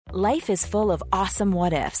Life is full of awesome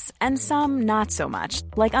what-ifs, and some not so much,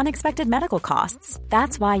 like unexpected medical costs.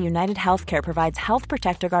 That's why United Healthcare provides Health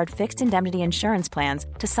Protector Guard fixed indemnity insurance plans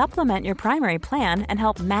to supplement your primary plan and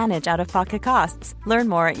help manage out-of-pocket costs. Learn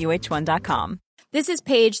more at uh1.com. This is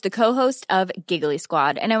Paige, the co-host of Giggly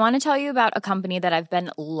Squad, and I want to tell you about a company that I've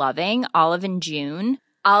been loving, Olive & June.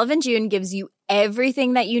 Olive & June gives you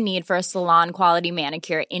everything that you need for a salon-quality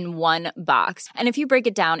manicure in one box. And if you break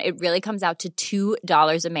it down, it really comes out to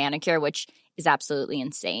 $2 a manicure, which is absolutely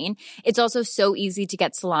insane. It's also so easy to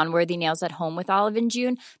get salon-worthy nails at home with Olive &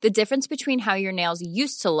 June. The difference between how your nails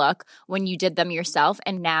used to look when you did them yourself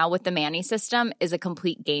and now with the Mani system is a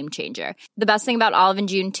complete game changer. The best thing about Olive &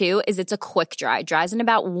 June, too, is it's a quick dry. Dries in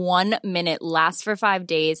about 1 minute, lasts for 5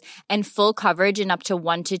 days, and full coverage in up to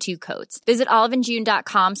 1 to 2 coats. Visit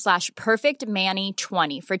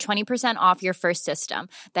oliveandjune.com/perfectmani20 for 20% off your first system.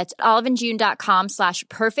 That's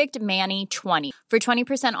oliveandjune.com/perfectmani20 for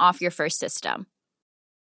 20% off your first system. I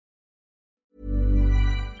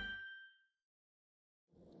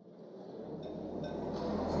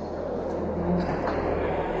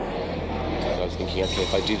was thinking, okay,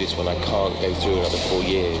 if I do this one, I can't go through another 4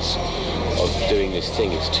 years of doing this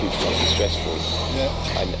thing. It's too fucking stressful.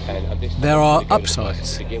 There are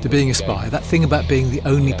upsides to being a spy. That thing about being the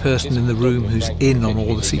only person in the room who's in on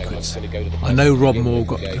all the secrets. I know Rob Moore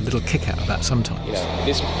got a little kick out of that sometimes. You know,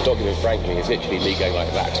 this document, frankly, is literally me going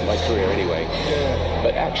like that to my career anyway.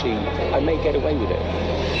 But actually, I may get away with it.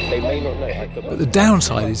 They may not know. But the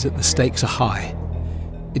downside is that the stakes are high.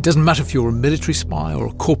 It doesn't matter if you're a military spy or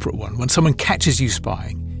a corporate one. When someone catches you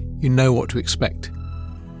spying, you know what to expect.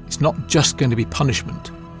 It's not just going to be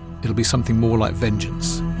punishment. It'll be something more like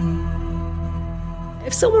vengeance.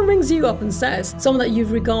 If someone rings you up and says someone that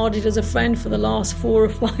you've regarded as a friend for the last 4 or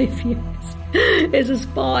 5 years is a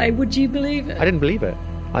spy, would you believe it? I didn't believe it.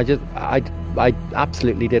 I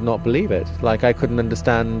absolutely did not believe it. Like, I couldn't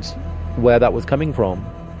understand where that was coming from.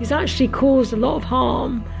 He's actually caused a lot of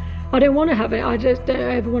harm. I don't want to have it. I just don't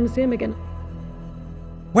ever want to see him again.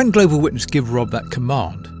 When Global Witness give Rob that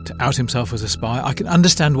command to out himself as a spy, I can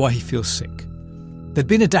understand why he feels sick. There'd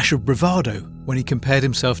been a dash of bravado when he compared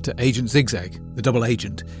himself to Agent Zigzag, the double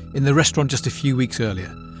agent, in the restaurant just a few weeks earlier.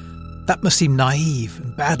 That must seem naive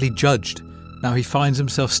and badly judged. Now he finds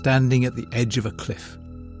himself standing at the edge of a cliff,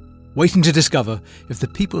 waiting to discover if the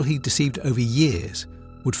people he deceived over years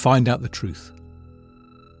would find out the truth.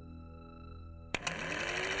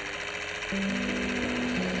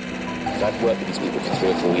 I've worked with these people for 3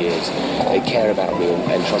 or 4 years. They care about me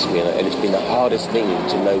and trust me, and it's been the hardest thing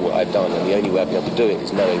to know what I've done, and the only way I've been able to do it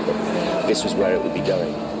is knowing that this was where it would be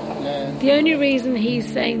going. The only reason he's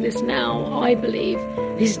saying this now, I believe,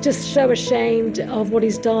 he's just so ashamed of what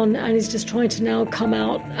he's done, and he's just trying to now come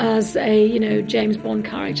out as a, James Bond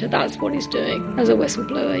character. That's what he's doing, as a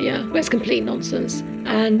whistleblower, yeah. But it's complete nonsense.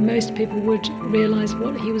 And most people would realise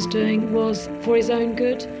what he was doing was for his own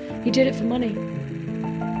good. He did it for money.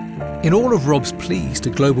 In all of Rob's pleas to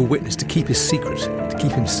Global Witness to keep his secret, to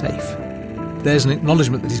keep him safe, there's an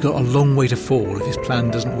acknowledgement that he's got a long way to fall if his plan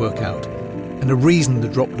doesn't work out, and a reason the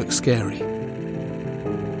drop looks scary.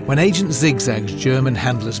 When Agent Zigzag's German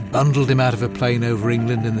handlers bundled him out of a plane over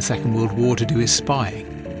England in the Second World War to do his spying,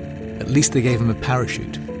 at least they gave him a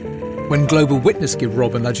parachute. When Global Witness give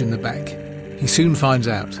Rob a nudge in the back, he soon finds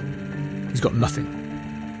out he's got nothing.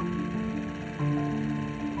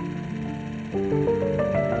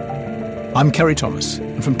 I'm Kerry Thomas,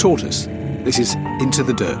 and from Tortoise, this is Into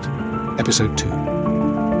the Dirt, Episode 2.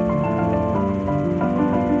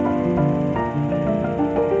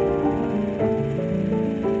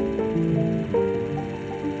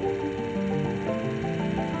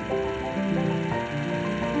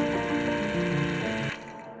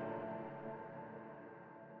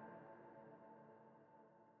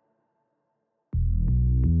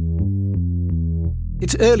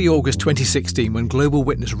 It's early August 2016 when Global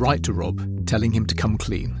Witness write to Rob, telling him to come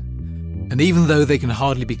clean. And even though they can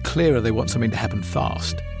hardly be clearer they want something to happen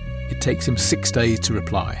fast, it takes him 6 days to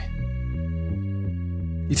reply.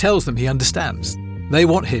 He tells them he understands. They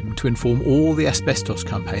want him to inform all the asbestos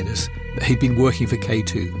campaigners that he'd been working for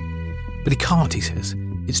K2. But he can't, he says.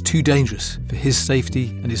 It's too dangerous for his safety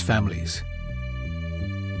and his family's.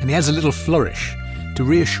 And he adds a little flourish to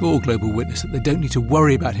reassure Global Witness that they don't need to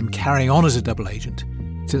worry about him carrying on as a double agent,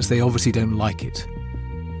 since they obviously don't like it.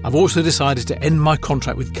 I've also decided to end my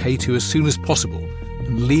contract with K2 as soon as possible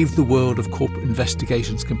and leave the world of corporate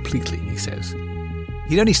investigations completely, he says.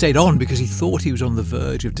 He'd only stayed on because he thought he was on the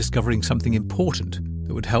verge of discovering something important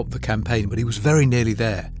that would help the campaign, but he was very nearly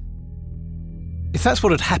there. If that's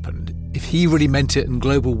what had happened, if If he really meant it and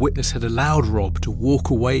Global Witness had allowed Rob to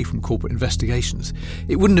walk away from corporate investigations,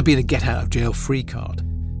 it wouldn't have been a get-out-of-jail-free card.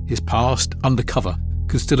 His past, undercover,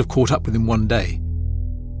 could still have caught up with him one day.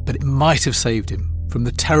 But it might have saved him from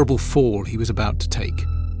the terrible fall he was about to take.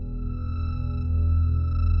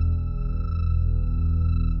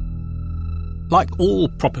 Like all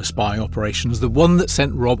proper spying operations, the one that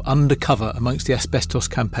sent Rob undercover amongst the asbestos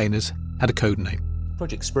campaigners had a code name.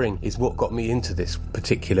 Project Spring is what got me into this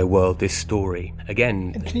particular world, this story.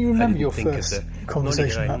 Again, and can you remember your first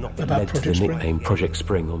conversation about Project Spring? Nickname Project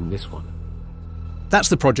Spring on this one. That's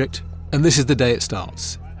the project, and this is the day it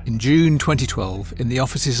starts. In June 2012, in the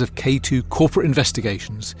offices of K2 Corporate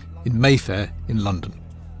Investigations in Mayfair in London.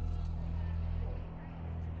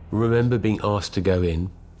 Remember being asked to go in.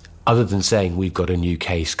 Other than saying, we've got a new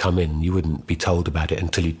case, come in, you wouldn't be told about it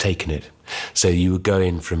until you'd taken it. So you would go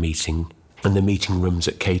in for a meeting, and the meeting rooms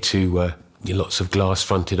at K2 were lots of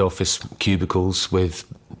glass-fronted office cubicles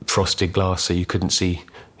with frosted glass so you couldn't see,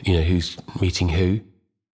 who's meeting who.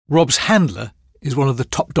 Rob's handler is one of the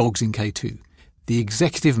top dogs in K2, the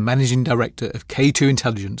executive managing director of K2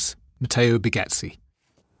 Intelligence, Matteo Bigazzi.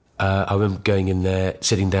 I remember going in there,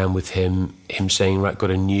 sitting down with him saying, right, got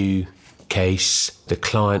a new case. The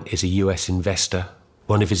client is a US investor.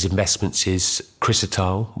 One of his investments is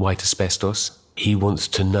Chrysotile, white asbestos. He wants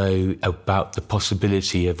to know about the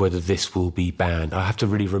possibility of whether this will be banned. I have to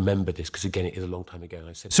really remember this because, again, it is a long time ago.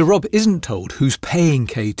 So Rob isn't told who's paying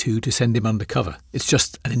K2 to send him undercover. It's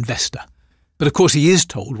just an investor. But of course he is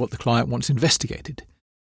told what the client wants investigated.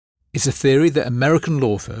 It's a theory that American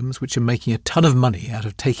law firms, which are making a ton of money out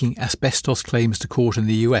of taking asbestos claims to court in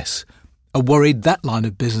the US, are worried that line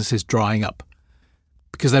of business is drying up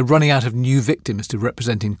because they're running out of new victims to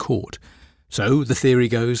represent in court. So, the theory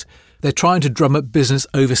goes, they're trying to drum up business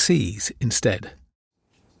overseas instead.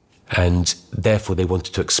 And therefore they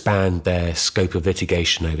wanted to expand their scope of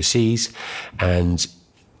litigation overseas, and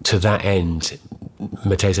to that end,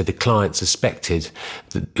 Matteo said the client suspected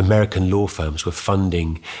that American law firms were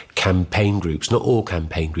funding campaign groups, not all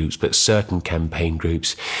campaign groups, but certain campaign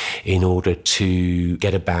groups, in order to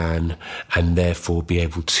get a ban and therefore be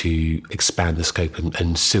able to expand the scope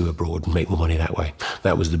and sue abroad and make more money that way.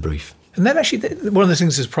 That was the brief. And then actually, one of the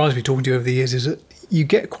things that surprised me talking to you over the years is that you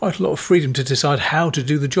get quite a lot of freedom to decide how to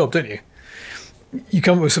do the job, don't you? You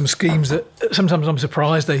come up with some schemes that sometimes I'm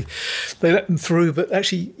surprised they let them through, but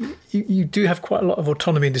actually you do have quite a lot of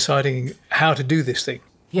autonomy in deciding how to do this thing.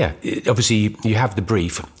 Yeah, obviously you have the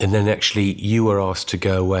brief, and then actually you are asked to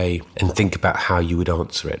go away and think about how you would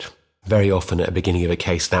answer it. Very often at the beginning of a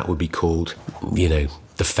case that would be called, the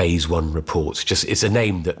Phase 1 report. It's a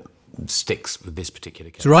name that sticks with this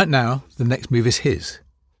particular case. So right now, the next move is his.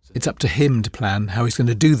 It's up to him to plan how he's going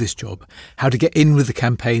to do this job, how to get in with the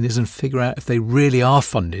campaigners and figure out if they really are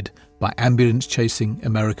funded by ambulance-chasing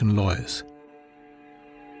American lawyers.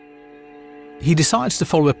 He decides to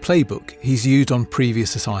follow a playbook he's used on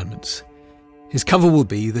previous assignments. His cover will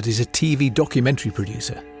be that he's a TV documentary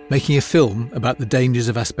producer, making a film about the dangers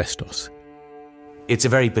of asbestos. It's a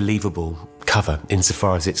very believable cover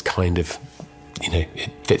insofar as it's kind of,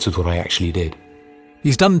 it fits with what I actually did.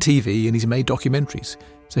 He's done TV and he's made documentaries,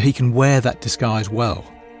 so he can wear that disguise well.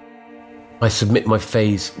 I submit my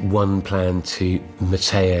Phase 1 plan to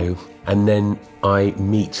Matteo, and then I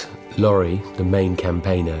meet Laurie, the main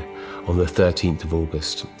campaigner, on the 13th of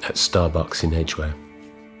August at Starbucks in Edgware.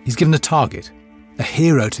 He's given a target, a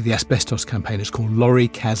hero to the asbestos campaigners called Laurie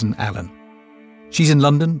Kazan-Allen. She's in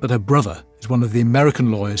London, but her brother is one of the American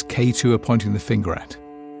lawyers K2 are pointing the finger at.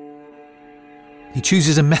 He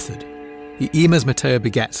chooses a method. He emails Matteo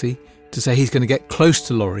Bigazzi to say he's going to get close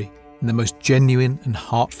to Laurie in the most genuine and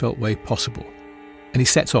heartfelt way possible. And he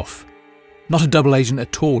sets off. Not a double agent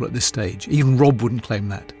at all at this stage. Even Rob wouldn't claim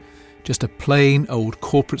that. Just a plain old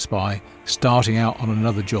corporate spy starting out on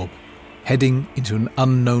another job, heading into an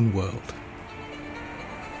unknown world.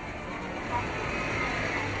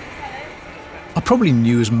 I probably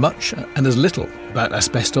knew as much and as little about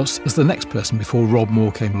asbestos as the next person before Rob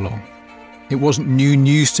Moore came along. It wasn't new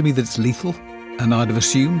news to me that it's lethal, and I'd have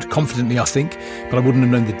assumed, confidently I think, but I wouldn't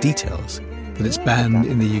have known the details, that it's banned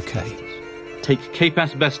in the UK. Take Cape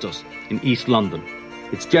Asbestos in East London.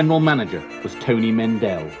 Its general manager was Tony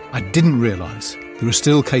Mendel. I didn't realise there are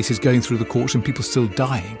still cases going through the courts and people still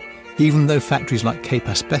dying, even though factories like Cape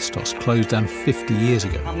Asbestos closed down 50 years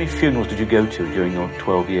ago. How many funerals did you go to during your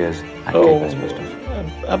 12 years at Cape Asbestos?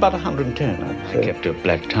 About 110, I'd say. I kept a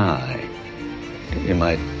black tie in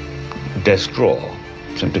my desk drawer,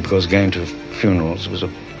 simply because going to funerals was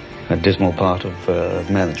a dismal part of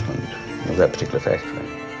management of that particular factory.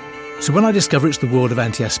 So when I discover it's the world of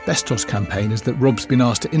anti-asbestos campaigners that Rob's been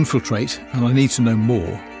asked to infiltrate, and I need to know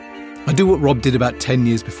more, I do what Rob did about 10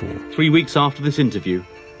 years before. 3 weeks after this interview,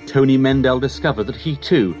 Tony Mendel discovered that he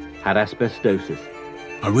too had asbestosis.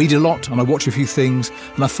 I read a lot and I watch a few things,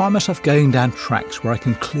 and I find myself going down tracks where I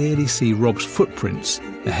can clearly see Rob's footprints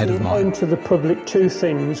ahead of mine. Known to the public two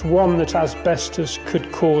things. One, that asbestos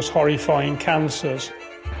could cause horrifying cancers.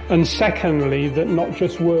 And secondly, that not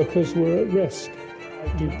just workers were at risk.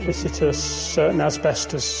 Duplicitous certain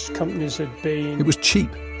asbestos companies had been. It was cheap.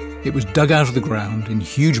 It was dug out of the ground in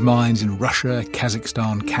huge mines in Russia,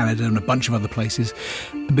 Kazakhstan, Canada and a bunch of other places.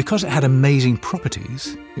 And because it had amazing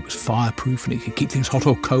properties, it was fireproof and it could keep things hot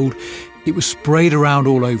or cold, it was sprayed around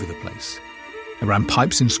all over the place. Around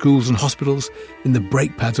pipes in schools and hospitals, in the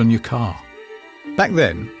brake pads on your car. Back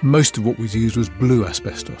then, most of what was used was blue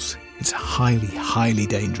asbestos. It's highly, highly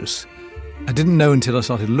dangerous. I didn't know until I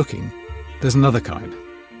started looking. There's another kind.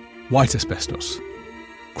 White asbestos.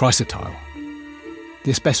 Chrysotile. The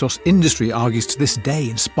asbestos industry argues to this day,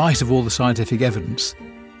 in spite of all the scientific evidence,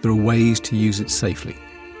 there are ways to use it safely.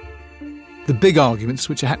 The big arguments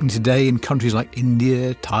which are happening today in countries like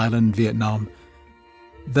India, Thailand, Vietnam,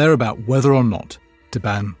 they're about whether or not to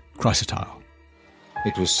ban chrysotile.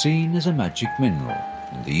 It was seen as a magic mineral,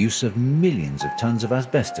 and the use of millions of tons of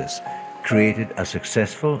asbestos created a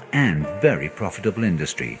successful and very profitable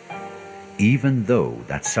industry, even though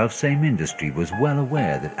that self-same industry was well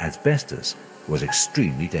aware that asbestos was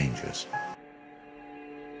extremely dangerous.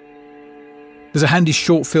 There's a handy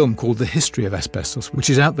short film called The History of Asbestos, which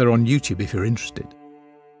is out there on YouTube if you're interested.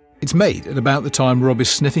 It's made at about the time Rob is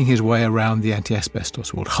sniffing his way around the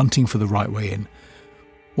anti-asbestos world, hunting for the right way in.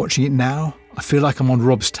 Watching it now, I feel like I'm on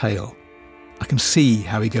Rob's tail. I can see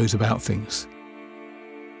how he goes about things.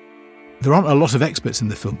 There aren't a lot of experts in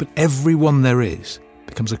the film, but everyone there is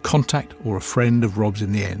becomes a contact or a friend of Rob's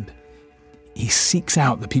in the end. He seeks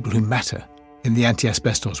out the people who matter in the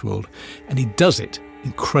anti-asbestos world, and he does it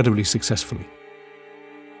incredibly successfully.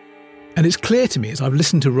 And it's clear to me as I've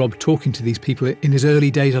listened to Rob talking to these people in his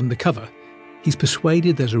early days undercover, he's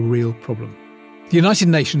persuaded there's a real problem. The United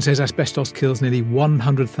Nations says asbestos kills nearly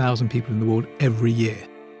 100,000 people in the world every year.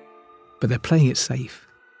 But they're playing it safe.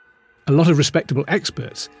 A lot of respectable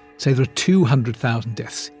experts say there are 200,000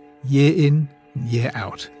 deaths, year in and year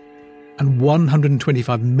out. And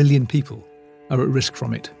 125 million people are at risk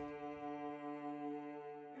from it.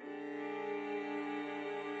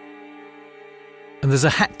 And there's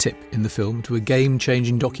a hat tip in the film to a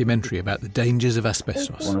game-changing documentary about the dangers of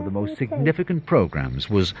asbestos. One of the most significant programmes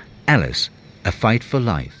was Alice, A Fight for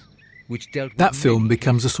Life, which dealt with that film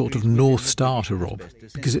becomes a sort of North Star to Rob,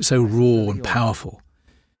 because it's so raw and powerful.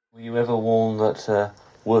 Were you ever warned that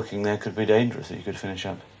working there could be dangerous, that you could finish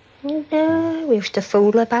up? No, we used to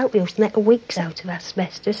fool about. We used to make wigs out of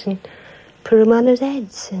asbestos and put them on his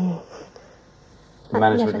heads. And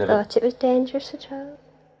I never thought it was dangerous at all.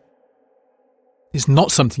 It's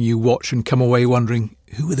not something you watch and come away wondering,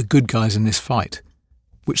 who are the good guys in this fight?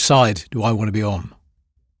 Which side do I want to be on?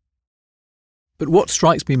 But what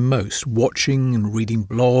strikes me most, watching and reading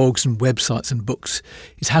blogs and websites and books,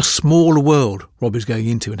 is how small a world Rob is going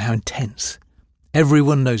into and how intense.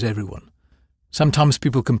 Everyone knows everyone. Sometimes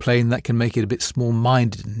people complain that can make it a bit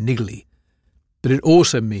small-minded and niggly. But it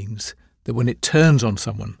also means that when it turns on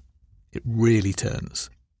someone, it really turns.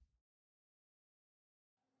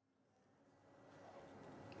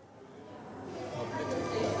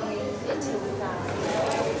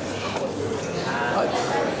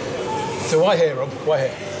 So why here, Rob? Why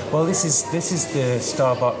here? Well, this is the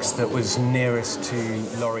Starbucks that was nearest to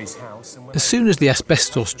Laurie's house. As soon as the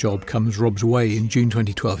asbestos job comes Rob's way in June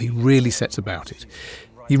 2012, he really sets about it.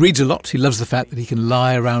 He reads a lot. He loves the fact that he can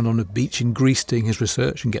lie around on a beach in Greece doing his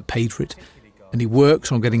research and get paid for it. And he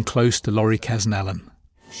works on getting close to Laurie Kasdan-Allen.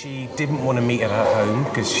 She didn't want to meet at her home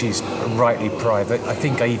because she's rightly private. I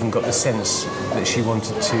think I even got the sense that she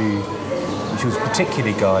wanted to... She was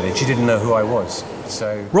particularly guarded. She didn't know who I was.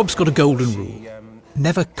 So Rob's got a golden rule.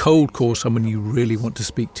 Never cold call someone you really want to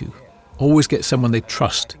speak to. Always get someone they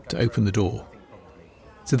trust to open the door.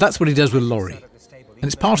 So that's what he does with Laurie. And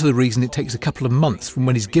it's part of the reason it takes a couple of months from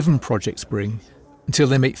when he's given Project Spring until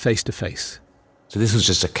they meet face to face. So this was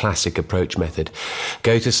just a classic approach method.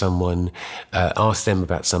 Go to someone, ask them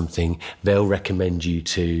about something, they'll recommend you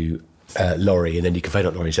to Laurie, and then you can phone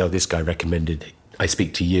up Laurie and say, oh, this guy recommended I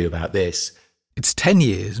speak to you about this. It's 10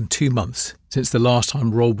 years and 2 months since the last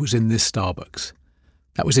time Rob was in this Starbucks.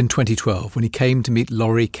 That was in 2012 when he came to meet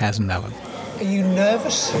Laurie Kasdan-Allen. Are you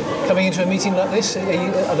nervous coming into a meeting like this?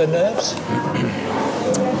 Are there nerves?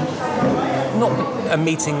 Not a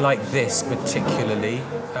meeting like this particularly.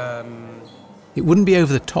 It wouldn't be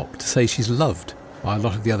over the top to say she's loved by a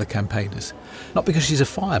lot of the other campaigners. Not because she's a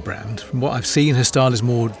firebrand. From what I've seen, her style is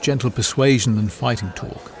more gentle persuasion than fighting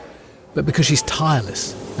talk. But because she's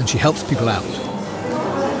tireless and she helps people out.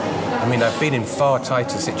 I mean, I've been in far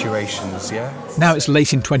tighter situations, yeah? Now it's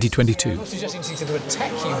late in 2022. I'm not suggesting she's going to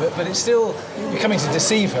attack you, but it's still... You're coming to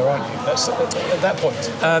deceive her, aren't you? That's at that point.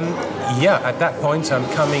 Yeah, at that point I'm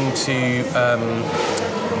coming to...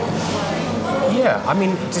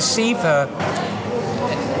 deceive her...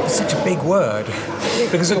 It's such a big word.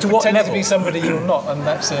 Because to what level? To be somebody you're not, and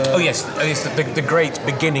that's a... Oh yes, the great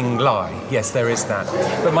beginning lie. Yes, there is that.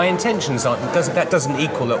 But my intentions aren't... That doesn't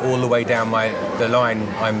equal it all the way down the line.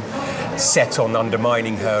 I'm set on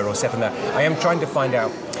undermining her or set on that. I am trying to find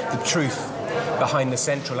out the truth behind the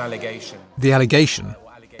central allegation. The allegation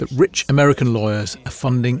that rich American lawyers are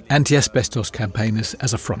funding anti-asbestos campaigners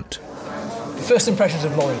as a front. First impressions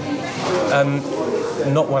of Laurie?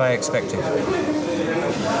 Not what I expected.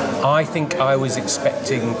 I think I was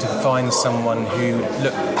expecting to find someone who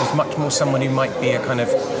was much more someone who might be a kind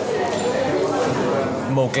of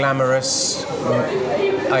more glamorous.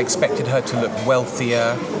 I expected her to look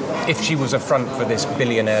wealthier if she was a front for this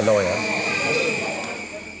billionaire lawyer.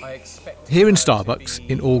 Here in Starbucks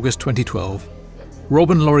in August 2012,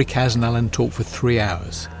 Rob and Laurie Kasnallen talk for 3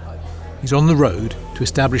 hours. He's on the road to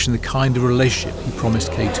establishing the kind of relationship he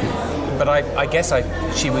promised K2. But I guess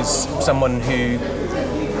she was someone who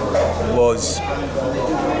was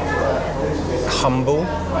humble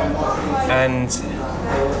and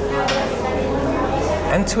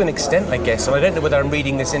to an extent, I guess, and I don't know whether I'm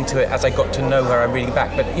reading this into it as I got to know her, I'm reading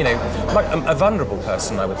back, but, like a vulnerable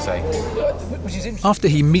person, I would say. After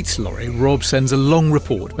he meets Laurie, Rob sends a long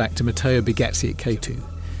report back to Matteo Bigazzi at K2.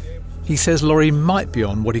 He says Laurie might be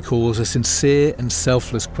on what he calls a sincere and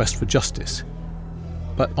selfless quest for justice.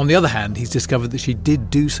 But on the other hand, he's discovered that she did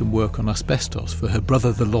do some work on asbestos for her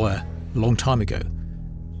brother, the lawyer, a long time ago.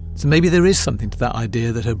 So maybe there is something to that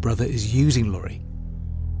idea that her brother is using Laurie.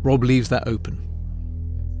 Rob leaves that open.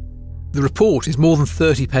 The report is more than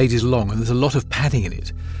 30 pages long and there's a lot of padding in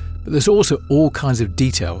it, but there's also all kinds of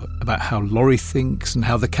detail about how Laurie thinks and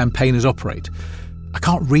how the campaigners operate. I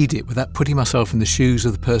can't read it without putting myself in the shoes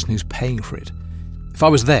of the person who's paying for it. If I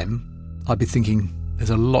was them, I'd be thinking there's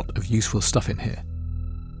a lot of useful stuff in here.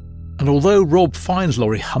 And although Rob finds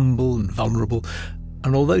Laurie humble and vulnerable,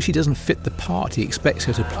 and although she doesn't fit the part he expects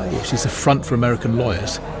her to play if she's a front for American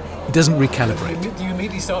lawyers, he doesn't recalibrate. Do you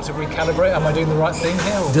immediately start to recalibrate? Am I doing the right thing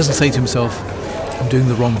here? He doesn't say to himself, I'm doing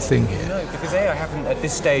the wrong thing here. No, because at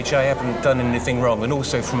this stage I haven't done anything wrong, and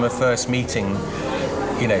also from a first meeting,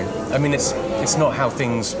 it's not how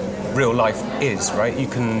things real life is, right?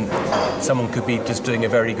 Someone could be just doing a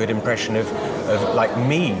very good impression of like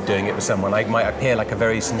me doing it with someone. I might appear like a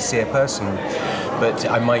very sincere person, but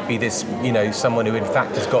I might be this, someone who in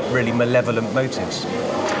fact has got really malevolent motives.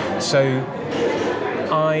 So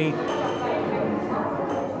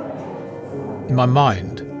in my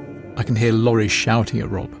mind, I can hear Laurie shouting at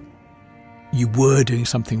Rob, "You were doing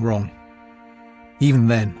something wrong." Even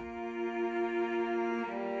then.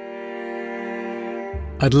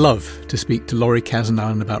 I'd love to speak to Laurie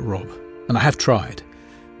Kasnallen about Rob, and I have tried,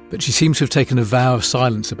 but she seems to have taken a vow of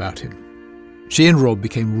silence about him. She and Rob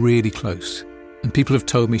became really close, and people have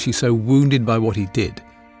told me she's so wounded by what he did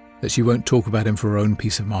that she won't talk about him for her own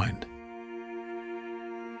peace of mind.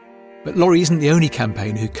 But Laurie isn't the only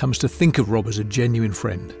campaigner who comes to think of Rob as a genuine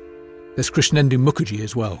friend. There's Krishnendu Mukherjee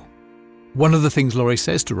as well. One of the things Laurie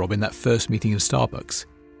says to Rob in that first meeting in Starbucks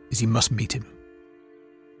is he must meet him.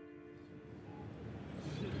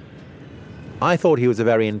 I thought he was a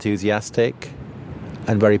very enthusiastic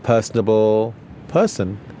and very personable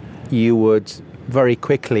person. You would very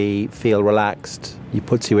quickly feel relaxed. He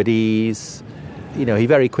puts you at ease. He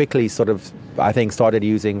very quickly started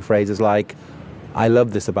using phrases like, "I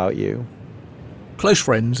love this about you." Close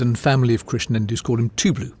friends and family of Krishnendu's called him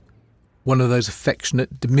Tublu, one of those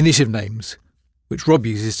affectionate, diminutive names which Rob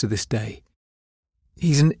uses to this day.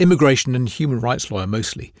 He's an immigration and human rights lawyer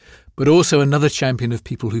mostly, but also another champion of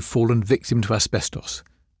people who've fallen victim to asbestos,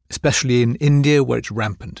 especially in India where it's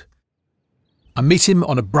rampant. I meet him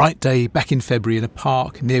on a bright day back in February in a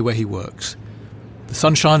park near where he works. The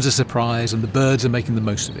sunshine's a surprise and the birds are making the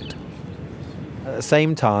most of it. At the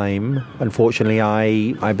same time, unfortunately,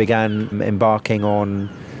 I began embarking on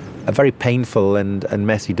a very painful and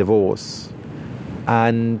messy divorce.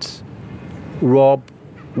 And Rob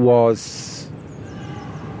was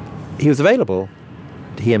available.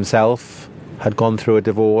 He himself had gone through a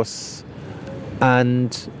divorce,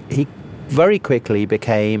 and he very quickly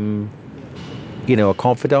became, a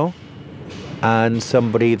confidant and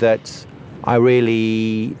somebody that I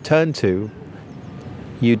really turned to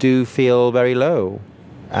you do feel very low.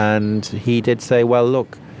 And he did say, well,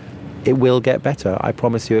 look, it will get better. I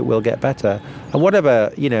promise you it will get better. And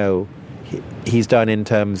whatever, he's done in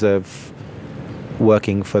terms of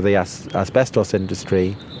working for the asbestos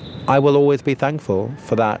industry, I will always be thankful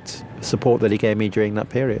for that support that he gave me during that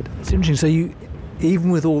period. It's interesting. So you,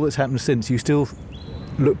 even with all that's happened since, you still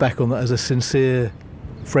look back on that as a sincere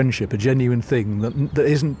friendship, a genuine thing that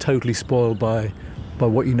isn't totally spoiled by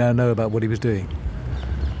what you now know about what he was doing.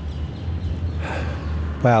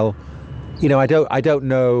 Well, I don't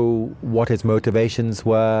know what his motivations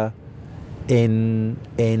were in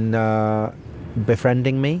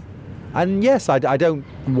befriending me. And yes, I don't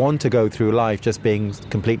want to go through life just being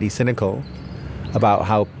completely cynical about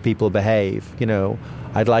how people behave.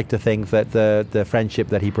 I'd like to think that the friendship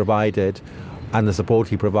that he provided and the support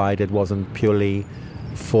he provided wasn't purely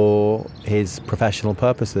for his professional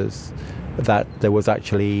purposes, that there was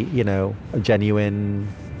actually, a genuine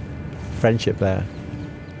friendship there.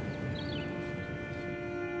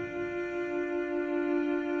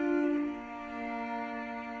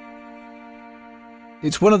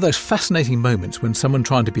 It's one of those fascinating moments when someone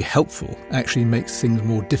trying to be helpful actually makes things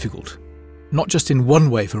more difficult. Not just in one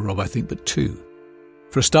way for Rob, I think, but two.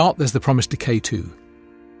 For a start, there's the promise to K2.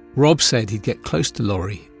 Rob said he'd get close to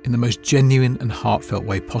Laurie in the most genuine and heartfelt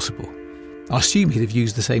way possible. I assume he'd have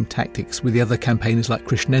used the same tactics with the other campaigners like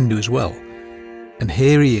Krishnendu as well. And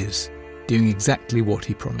here he is, doing exactly what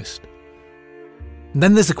he promised. And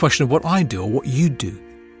then there's the question of what I'd do or what you'd do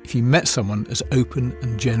if you met someone as open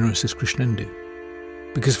and generous as Krishnendu.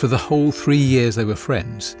 Because for the whole 3 years they were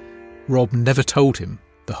friends, Rob never told him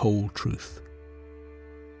the whole truth.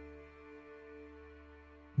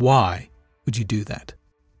 Why would you do that?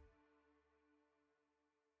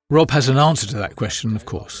 Rob has an answer to that question, of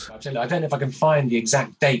course. I don't know if I can find the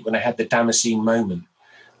exact date when I had the Damascene moment.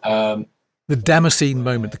 The Damascene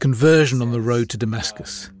moment, the conversion on the road to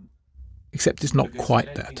Damascus. Except it's not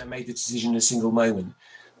quite that. I made the decision in a single moment,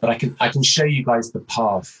 but I can show you guys the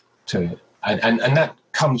path to it. And that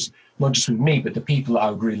comes not just with me, but the people that I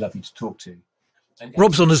would really love you to talk to.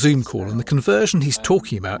 Rob's on a Zoom call, and the conversion he's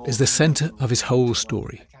talking about is the centre of his whole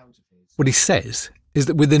story. What he says is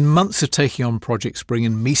that within months of taking on Project Spring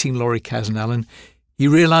and meeting Laurie Kasdan-Allen, he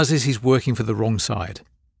realises he's working for the wrong side,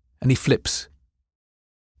 and he flips.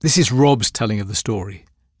 This is Rob's telling of the story,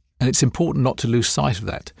 and it's important not to lose sight of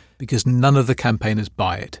that, because none of the campaigners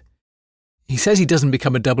buy it. He says he doesn't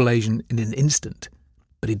become a double agent in an instant,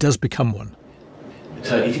 but he does become one.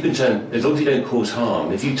 So if you can turn, as long as you don't cause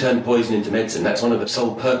harm, if you turn poison into medicine, that's one of the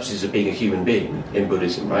sole purposes of being a human being in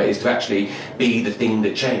Buddhism, right? Is to actually be the thing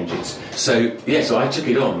that changes. So I took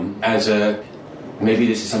it on as maybe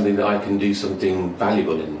this is something that I can do something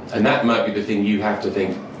valuable in. And that might be the thing you have to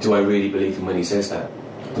think, do I really believe him when he says that?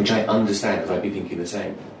 Which I understand, because I'd be thinking the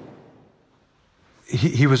same.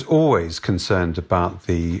 He was always concerned about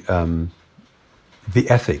the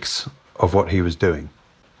ethics of what he was doing.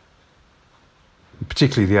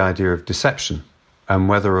 Particularly the idea of deception and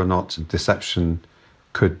whether or not deception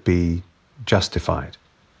could be justified.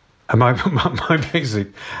 And my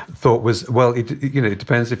basic thought was, well, it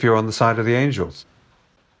depends if you're on the side of the angels.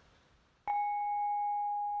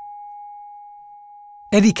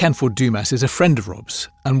 Eddie Canford-Dumas is a friend of Rob's,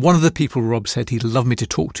 and one of the people Rob said he'd love me to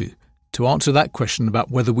talk to answer that question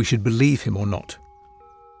about whether we should believe him or not.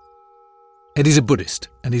 Eddie's a Buddhist,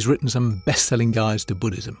 and he's written some best-selling guides to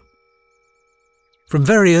Buddhism. From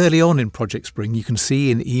very early on in Project Spring, you can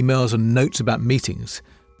see in emails and notes about meetings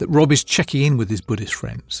that Rob is checking in with his Buddhist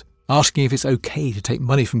friends, asking if it's okay to take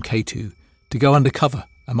money from K2 to go undercover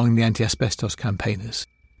among the anti-asbestos campaigners.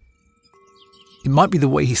 It might be the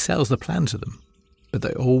way he sells the plan to them, but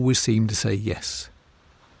they always seem to say yes.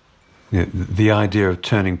 Yeah, the idea of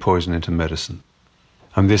turning poison into medicine,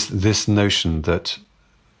 and this notion that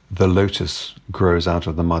the lotus grows out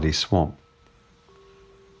of the muddy swamp.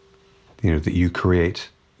 That you create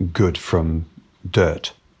good from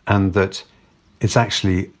dirt, and that it's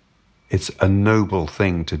a noble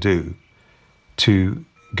thing to do, to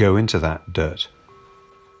go into that dirt.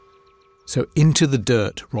 So into the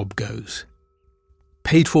dirt Rob goes,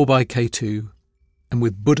 paid for by K2, and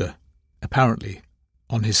with Buddha, apparently,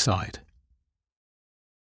 on his side.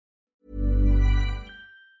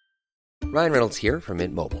 Ryan Reynolds here from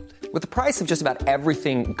Mint Mobile. With the price of just about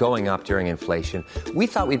everything going up during inflation, we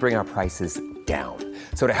thought we'd bring our prices down.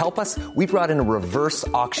 So to help us, we brought in a reverse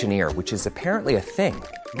auctioneer, which is apparently a thing.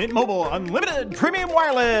 Mint Mobile Unlimited Premium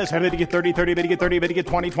Wireless. How to get 30, 30, how to get 30, how to get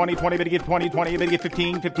 20, 20, 20, how to get 20, 20, how to get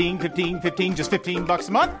 15, 15, 15, 15, just $15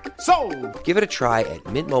 a month? Sold! Give it a try at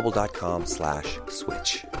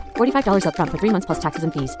mintmobile.com/switch. $45 up front for 3 months plus taxes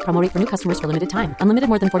and fees. Promo rate for new customers for limited time. Unlimited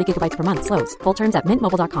more than 40 gigabytes per month. Slows full terms at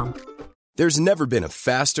mintmobile.com. There's never been a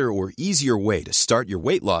faster or easier way to start your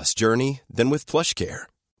weight loss journey than with PlushCare.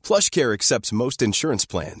 PlushCare accepts most insurance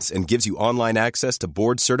plans and gives you online access to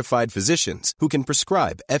board-certified physicians who can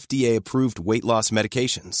prescribe FDA-approved weight loss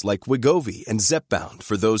medications like Wegovy and Zepbound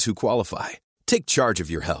for those who qualify. Take charge of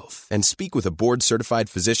your health and speak with a board-certified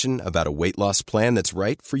physician about a weight loss plan that's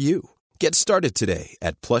right for you. Get started today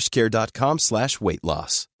at plushcare.com/weight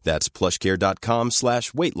loss. That's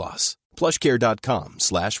plushcare.com/weight loss.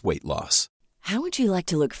 plushcare.com/weight loss. How would you like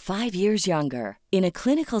to look 5 years younger? In a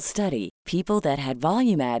clinical study, people that had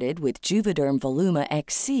volume added with Juvederm Voluma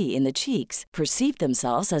XC in the cheeks perceived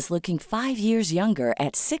themselves as looking 5 years younger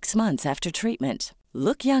at 6 months after treatment.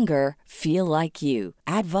 Look younger, feel like you.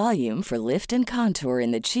 Add volume for lift and contour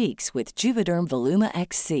in the cheeks with Juvederm Voluma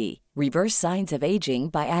XC. Reverse signs of aging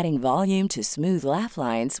by adding volume to smooth laugh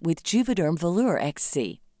lines with Juvederm Volure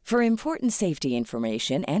XC. For important safety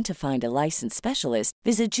information and to find a licensed specialist,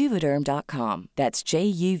 visit Juvederm.com. That's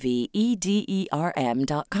JUVEDERM.com.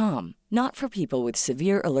 Not for people with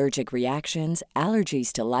severe allergic reactions,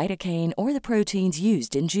 allergies to lidocaine, or the proteins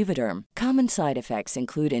used in Juvederm. Common side effects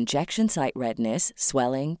include injection site redness,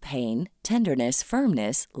 swelling, pain, tenderness,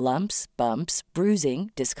 firmness, lumps, bumps,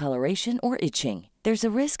 bruising, discoloration, or itching. There's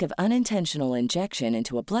a risk of unintentional injection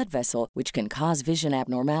into a blood vessel, which can cause vision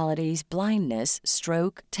abnormalities, blindness,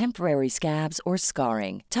 stroke, temporary scabs, or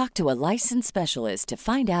scarring. Talk to a licensed specialist to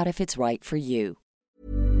find out if it's right for you.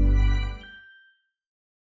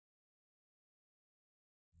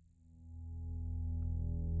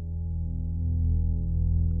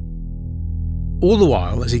 All the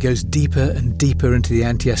while, as he goes deeper and deeper into the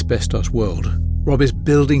anti-asbestos world, Rob is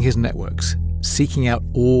building his networks, seeking out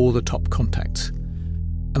all the top contacts.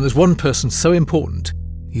 And there's one person so important,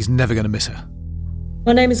 he's never going to miss her.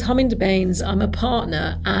 My name is Harminder Bains. I'm a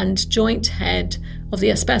partner and joint head of the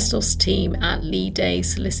asbestos team at Lee Day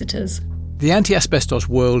Solicitors. The anti-asbestos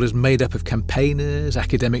world is made up of campaigners,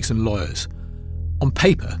 academics and lawyers. On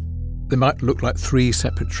paper, they might look like 3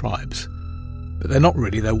 separate tribes. But they're not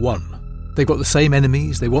really, they're one. They've got the same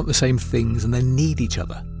enemies, they want the same things, and they need each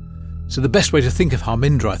other. So the best way to think of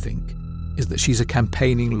Harminder, I think, is that she's a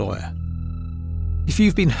campaigning lawyer. If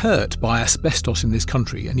you've been hurt by asbestos in this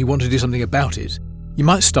country and you want to do something about it, you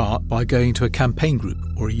might start by going to a campaign group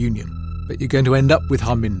or a union. But you're going to end up with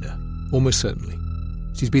Harminder, almost certainly.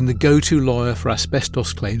 She's been the go-to lawyer for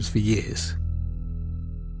asbestos claims for years.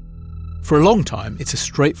 For a long time, it's a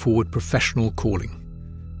straightforward professional calling,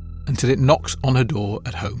 until it knocks on her door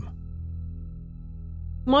at home.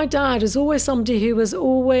 My dad is always somebody who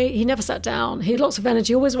he never sat down. He had lots of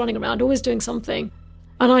energy, always running around, always doing something.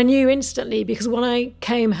 And I knew instantly, because when I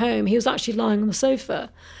came home, he was actually lying on the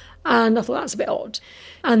sofa. And I thought, that's a bit odd.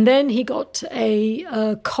 And then he got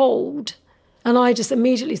a cold. And I just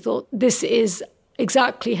immediately thought, this is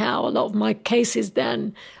exactly how a lot of my cases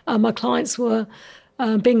then, my clients were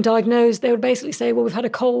being diagnosed. They would basically say, well, we've had a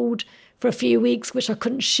cold for a few weeks, which I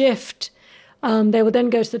couldn't shift. They would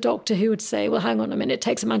then go to the doctor, who would say, well, hang on a minute,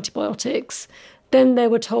 take some antibiotics. Then they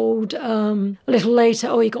were told a little later,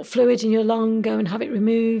 oh, you got fluid in your lung, go and have it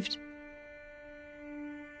removed.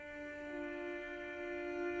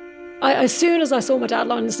 As soon as I saw my dad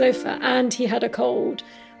lying on the sofa and he had a cold,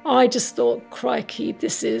 I just thought, crikey,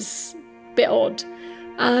 this is a bit odd.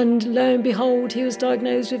 And lo and behold, he was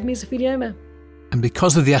diagnosed with mesothelioma. And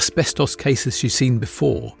because of the asbestos cases she's seen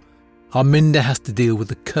before, Harminder has to deal with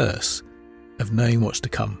the curse of knowing what's to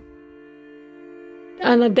come.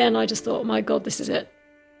 And then I just thought, my God, this is it.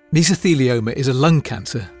 Mesothelioma is a lung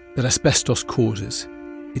cancer that asbestos causes.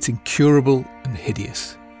 It's incurable and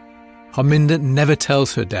hideous. Harminder never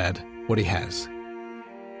tells her dad what he has.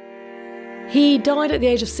 He died at the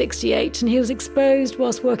age of 68 and he was exposed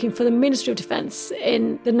whilst working for the Ministry of Defence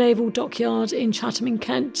in the Naval Dockyard in Chatham in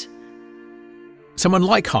Kent. Someone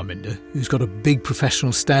like Harminder, who's got a big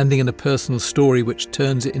professional standing and a personal story which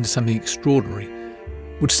turns it into something extraordinary,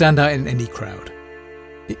 would stand out in any crowd.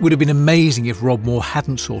 It would have been amazing if Rob Moore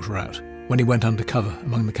hadn't sought her out when he went undercover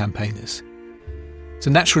among the campaigners. So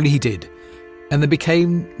naturally he did, and they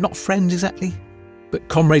became not friends exactly, but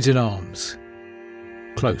comrades in arms.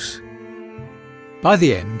 Close. By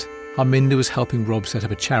the end, Harminder was helping Rob set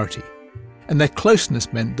up a charity, and their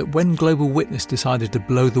closeness meant that when Global Witness decided to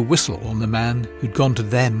blow the whistle on the man who'd gone to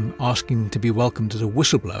them asking to be welcomed as a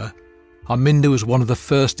whistleblower, Harminder was one of the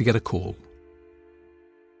first to get a call.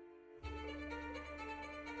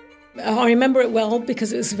 I remember it well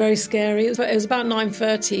because it was very scary. It was about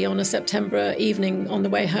 9:30 on a September evening on the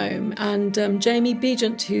way home, and Jamie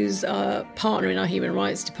Begent, who's a partner in our human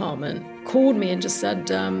rights department, called me and just said,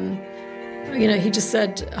 he just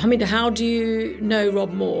said, Hamida, how do you know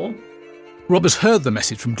Rob Moore? Rob has heard the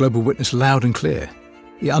message from Global Witness loud and clear.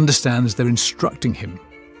 He understands they're instructing him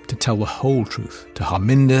to tell the whole truth to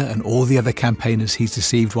Harminder and all the other campaigners he's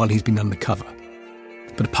deceived while he's been undercover.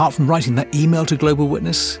 But apart from writing that email to Global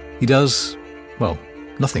Witness, he does, well,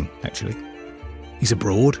 nothing, actually. He's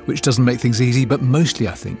abroad, which doesn't make things easy, but mostly,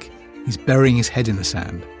 I think, he's burying his head in the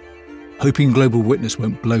sand, hoping Global Witness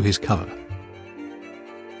won't blow his cover.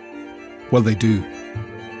 Well, they do.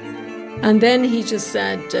 And then he just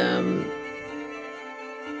said,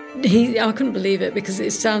 I couldn't believe it because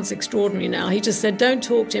it sounds extraordinary now. He just said, don't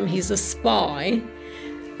talk to him, he's a spy.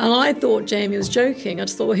 And I thought Jamie was joking. I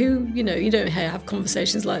just thought, well, you don't have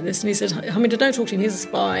conversations like this. And he said, Hamida, don't talk to him, he's a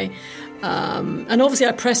spy. And obviously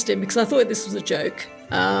I pressed him because I thought this was a joke.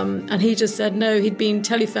 And he just said, no, he'd been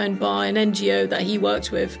telephoned by an NGO that he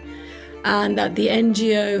worked with, and that the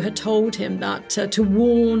NGO had told him that to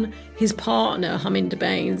warn his partner, Harminder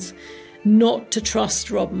Bains, not to trust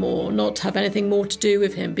Rob Moore, not to have anything more to do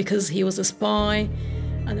with him because he was a spy.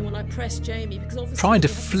 And then when I pressed Jamie, because obviously... Trying to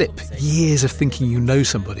flip years of thinking you know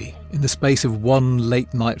somebody in the space of one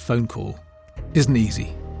late-night phone call isn't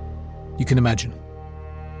easy. You can imagine.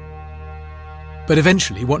 But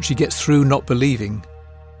eventually, once she gets through not believing,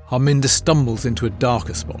 Harminder stumbles into a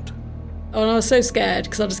darker spot. Oh, and I was so scared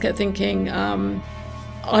because I just kept thinking,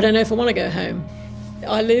 I don't know if I want to go home.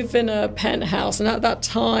 I live in a penthouse, and at that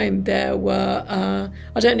time there were,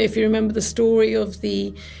 I don't know if you remember the story of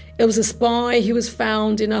it was a spy who was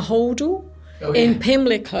found in a holdall in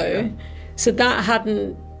Pimlico. Yeah. So that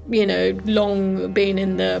hadn't, long been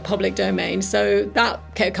in the public domain. So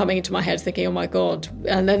that kept coming into my head thinking, oh my God.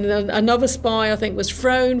 And then another spy, I think, was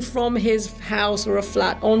thrown from his house or a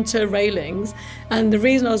flat onto railings. And the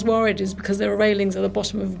reason I was worried is because there were railings at the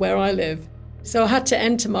bottom of where I live. So I had to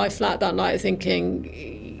enter my flat that night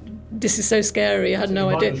thinking, this is so scary. I had no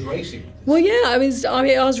idea. Was racing. Well, yeah, I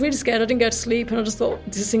was really scared. I didn't go to sleep, and I just thought,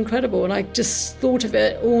 this is incredible. And I just thought of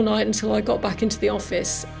it all night until I got back into the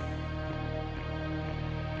office.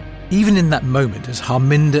 Even in that moment, as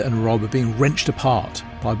Harminder and Rob are being wrenched apart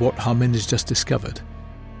by what Harminder's just discovered,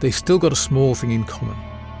 they've still got a small thing in common.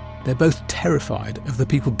 They're both terrified of the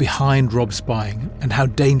people behind Rob spying and how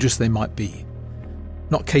dangerous they might be.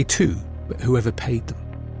 Not K2, but whoever paid them.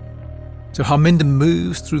 So Harminder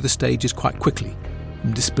moves through the stages quite quickly,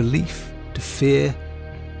 from disbelief to fear,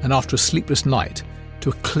 and after a sleepless night,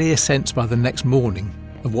 to a clear sense by the next morning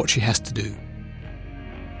of what she has to do.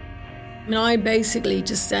 I basically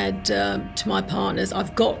just said to my partners,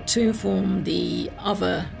 I've got to inform the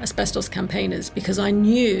other asbestos campaigners because I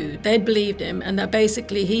knew they'd believed him and that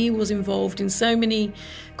basically he was involved in so many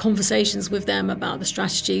conversations with them about the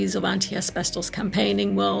strategies of anti-asbestos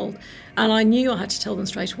campaigning world, and I knew I had to tell them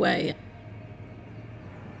straight away.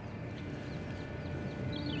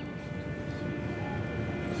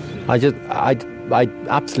 I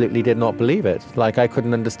absolutely did not believe it. Like, I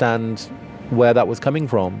couldn't understand where that was coming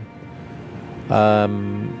from.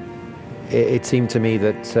 It seemed to me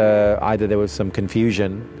that either there was some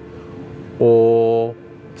confusion or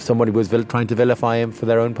somebody was trying to vilify him for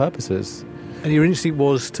their own purposes. And your instinct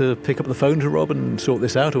was to pick up the phone to Rob and sort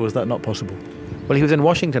this out, or was that not possible? Well, he was in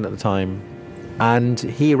Washington at the time, and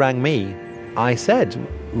he rang me. I said,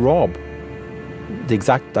 Rob, I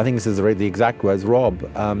think this is the exact words, Rob,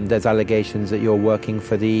 there's allegations that you're working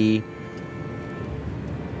for the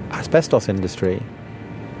asbestos industry.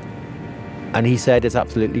 And he said, it's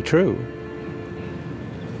absolutely true.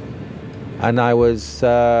 And I was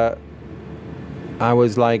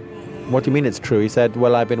like, what do you mean it's true? He said,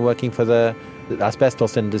 well, I've been working for the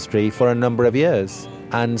asbestos industry for a number of years.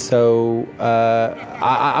 And so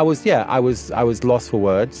I was lost for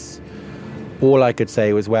words. All I could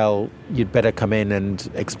say was, well, you'd better come in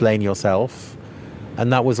and explain yourself.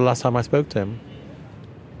 And that was the last time I spoke to him.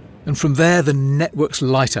 And from there, the networks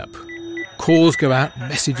light up. Calls go out,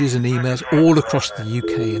 messages and emails all across the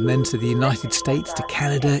UK and then to the United States, to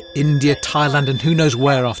Canada, India, Thailand and who knows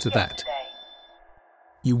where after that.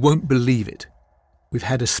 You won't believe it. We've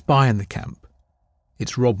had a spy in the camp.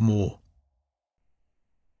 It's Rob Moore.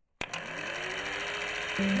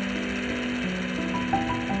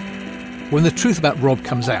 When the truth about Rob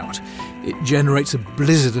comes out, it generates a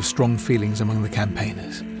blizzard of strong feelings among the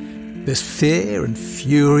campaigners. There's fear and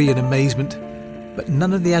fury and amazement, but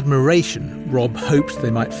none of the admiration Rob hoped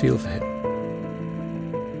they might feel for him.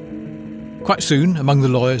 Quite soon, among the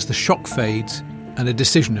lawyers, the shock fades and a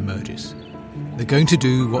decision emerges. They're going to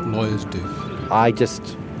do what lawyers do. I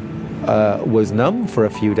just was numb for a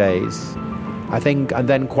few days, I think, and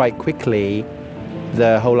then quite quickly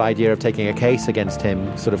the whole idea of taking a case against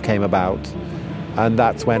him sort of came about. And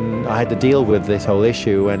that's when I had to deal with this whole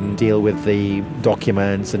issue and deal with the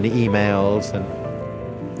documents and the emails.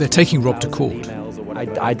 And they're taking Rob to court.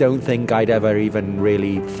 I don't think I'd ever even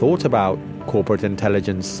really thought about corporate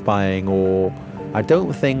intelligence spying, or I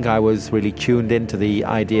don't think I was really tuned into the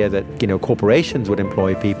idea that, corporations would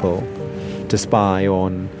employ people to spy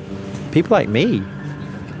on people like me.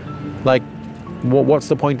 Like, what's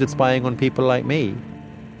the point of spying on people like me?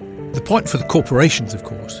 The point for the corporations, of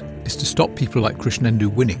course, is to stop people like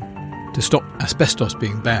Krishnendu winning, to stop asbestos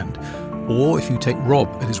being banned. Or, if you take Rob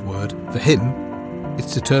at his word, for him,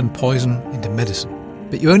 it's to turn poison into medicine.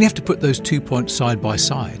 But you only have to put those 2 points side by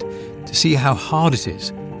side to see how hard it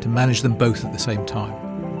is to manage them both at the same time.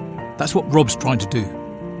 That's what Rob's trying to do.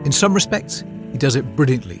 In some respects, he does it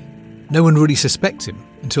brilliantly. No one really suspects him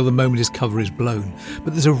until the moment his cover is blown.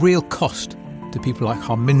 But there's a real cost to people like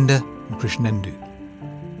Harminder and Krishnendu.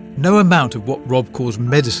 No amount of what Rob calls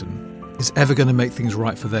medicine is ever going to make things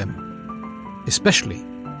right for them, especially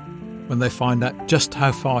when they find out just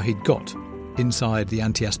how far he'd got inside the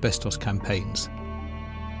anti-asbestos campaigns.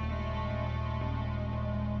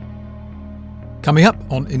 Coming up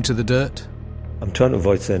on Into the Dirt. I'm trying to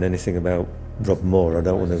avoid saying anything about Rob Moore. I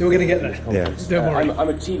don't want to... We're going to get there. Yeah. Don't worry. I'm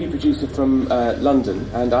a TV producer from London,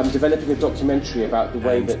 and I'm developing a documentary about the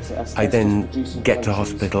way that... I then get to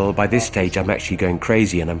hospital. By this stage, I'm actually going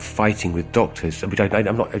crazy, and I'm fighting with doctors, which I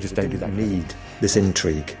just don't do that. We need this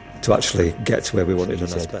intrigue to actually get to where we wanted on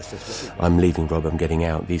asbestos. I'm leaving Rob, I'm getting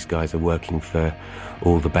out. These guys are working for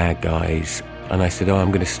all the bad guys. And I said, I'm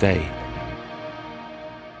going to stay.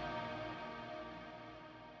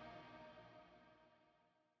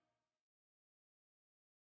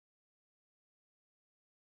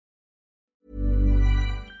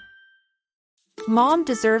 Mom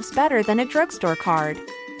deserves better than a drugstore card.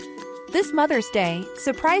 This Mother's Day,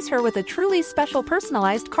 surprise her with a truly special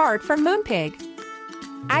personalized card from Moonpig.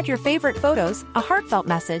 Add your favorite photos, a heartfelt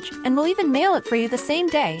message, and we'll even mail it for you the same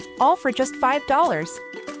day, all for just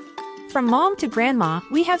 $5. From mom to grandma,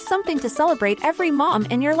 we have something to celebrate every mom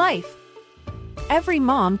in your life. Every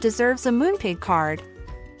mom deserves a Moonpig card.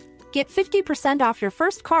 Get 50% off your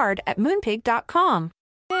first card at moonpig.com.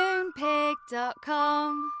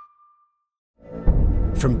 Moonpig.com.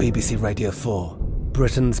 From BBC Radio 4,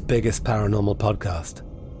 Britain's biggest paranormal podcast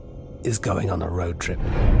is going on a road trip.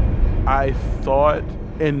 I thought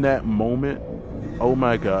in that moment, oh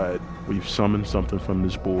my God, we've summoned something from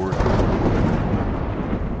this board.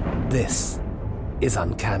 This is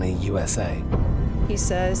Uncanny USA. He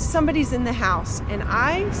says, somebody's in the house, and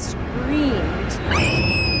I screamed.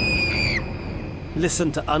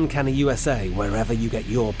 Listen to Uncanny USA wherever you get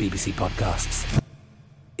your BBC podcasts,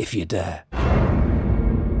 if you dare.